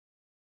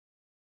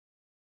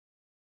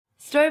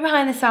Story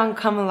behind the song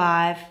Come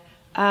Alive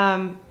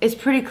is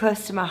pretty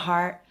close to my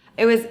heart.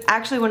 It was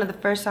actually one of the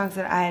first songs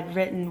that I had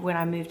written when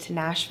I moved to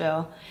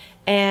Nashville.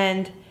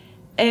 And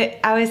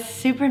I was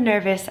super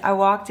nervous. I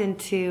walked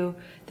into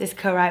this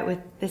co-write with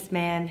this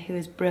man who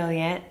is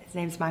brilliant. His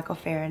name's Michael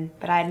Farron,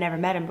 but I had never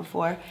met him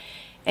before.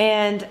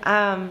 And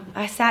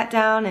I sat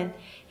down and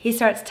he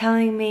starts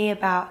telling me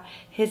about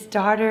his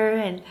daughter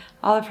and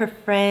all of her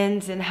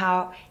friends and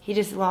how he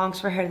just longs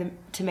for her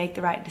to make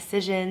the right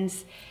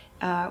decisions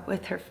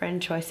with her friend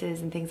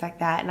choices and things like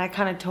that. And I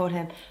kind of told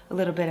him a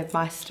little bit of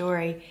my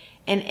story.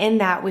 And in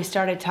that, we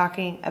started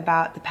talking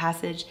about the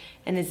passage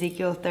in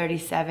Ezekiel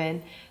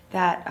 37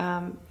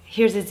 that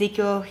here's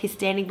Ezekiel, he's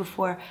standing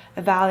before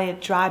a valley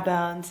of dry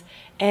bones.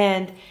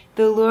 And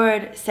the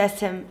Lord says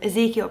to him,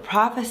 Ezekiel,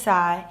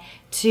 prophesy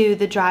to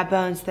the dry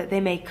bones that they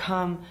may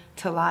come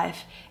to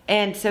life.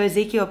 And so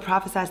Ezekiel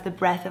prophesies the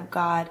breath of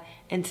God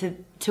into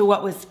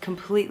what was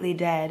completely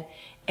dead.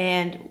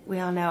 And we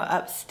all know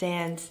up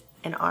stands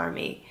an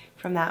army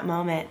from that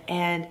moment.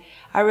 And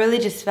I really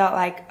just felt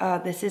like,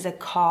 oh, this is a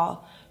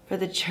call for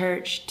the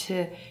church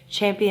to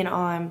champion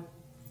on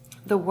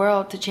the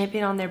world, to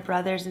champion on their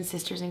brothers and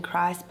sisters in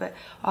Christ, but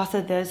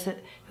also those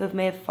who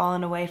may have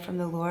fallen away from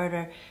the Lord,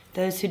 or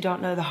those who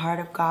don't know the heart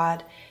of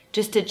God,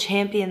 just to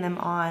champion them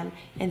on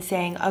and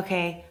saying,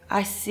 okay,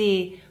 I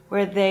see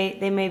where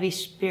they may be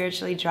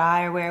spiritually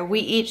dry, or where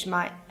we each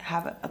might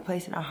have a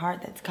place in our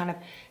heart that's kind of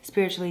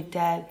spiritually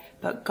dead,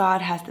 but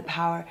God has the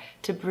power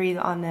to breathe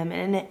on them,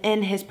 and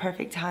in His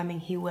perfect timing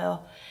He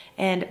will.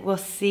 And we'll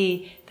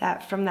see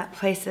that from that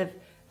place of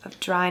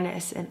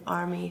dryness, an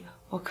army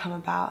will come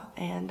about,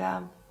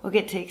 and we'll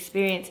get to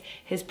experience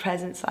His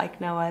presence like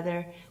no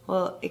other.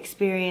 We'll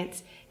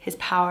experience His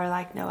power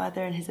like no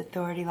other, and His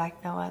authority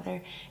like no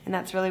other. And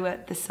that's really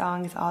what the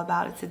song is all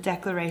about. It's a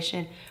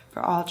declaration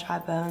for all dry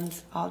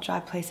bones, all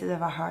dry places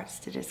of our hearts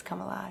to just come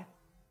alive.